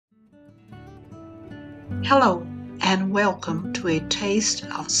Hello, and welcome to A Taste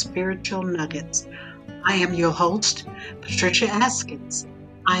of Spiritual Nuggets. I am your host, Patricia Askins.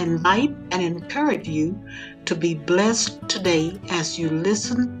 I invite and encourage you to be blessed today as you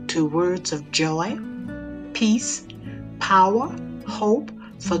listen to words of joy, peace, power, hope,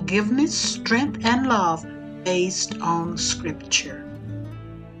 forgiveness, strength, and love based on Scripture.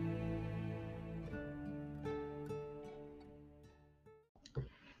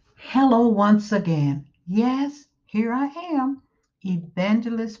 Hello once again. Yes, here I am,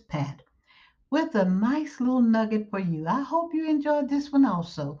 Evangelist Pat, with a nice little nugget for you. I hope you enjoyed this one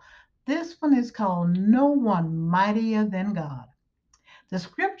also. This one is called No One Mightier Than God. The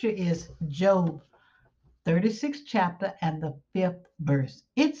scripture is Job 36th chapter and the 5th verse.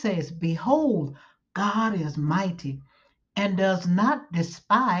 It says, Behold, God is mighty and does not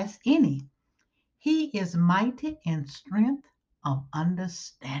despise any. He is mighty in strength of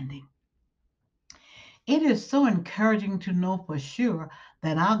understanding. It is so encouraging to know for sure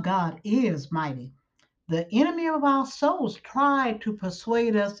that our God is mighty. The enemy of our souls tried to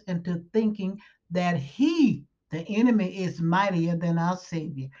persuade us into thinking that the enemy, is mightier than our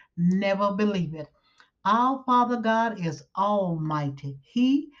Savior. Never believe it. Our Father God is almighty.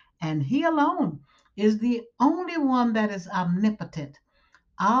 He and He alone is the only one that is omnipotent.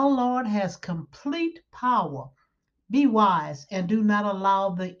 Our Lord has complete power. Be wise and do not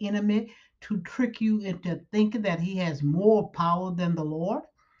allow the enemy to trick you into thinking that he has more power than the Lord.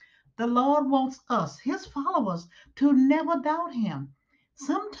 The Lord wants us, his followers, to never doubt him.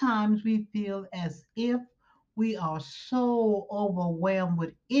 Sometimes we feel as if we are so overwhelmed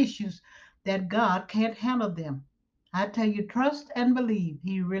with issues that God can't handle them. I tell you, trust and believe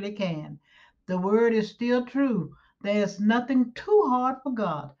he really can. The word is still true. There's nothing too hard for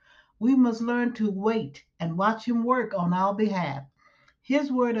God. We must learn to wait and watch him work on our behalf.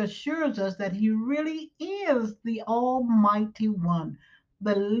 His word assures us that he really is the Almighty One.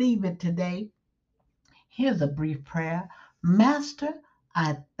 Believe it today. Here's a brief prayer. Master,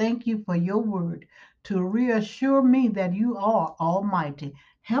 I thank you for your word to reassure me that you are Almighty.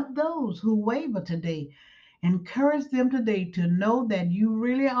 Help those who waver today. Encourage them today to know that you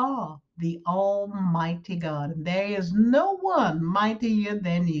really are the Almighty God. There is no one mightier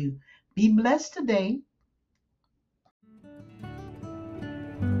than you. Be blessed today.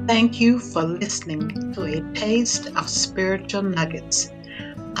 Thank you for listening to A Taste of Spiritual Nuggets.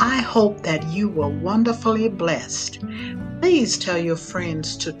 I hope that you were wonderfully blessed. Please tell your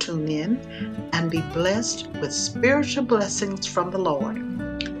friends to tune in and be blessed with spiritual blessings from the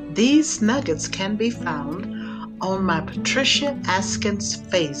Lord. These nuggets can be found on my Patricia Askins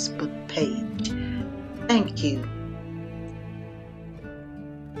Facebook page. Thank you.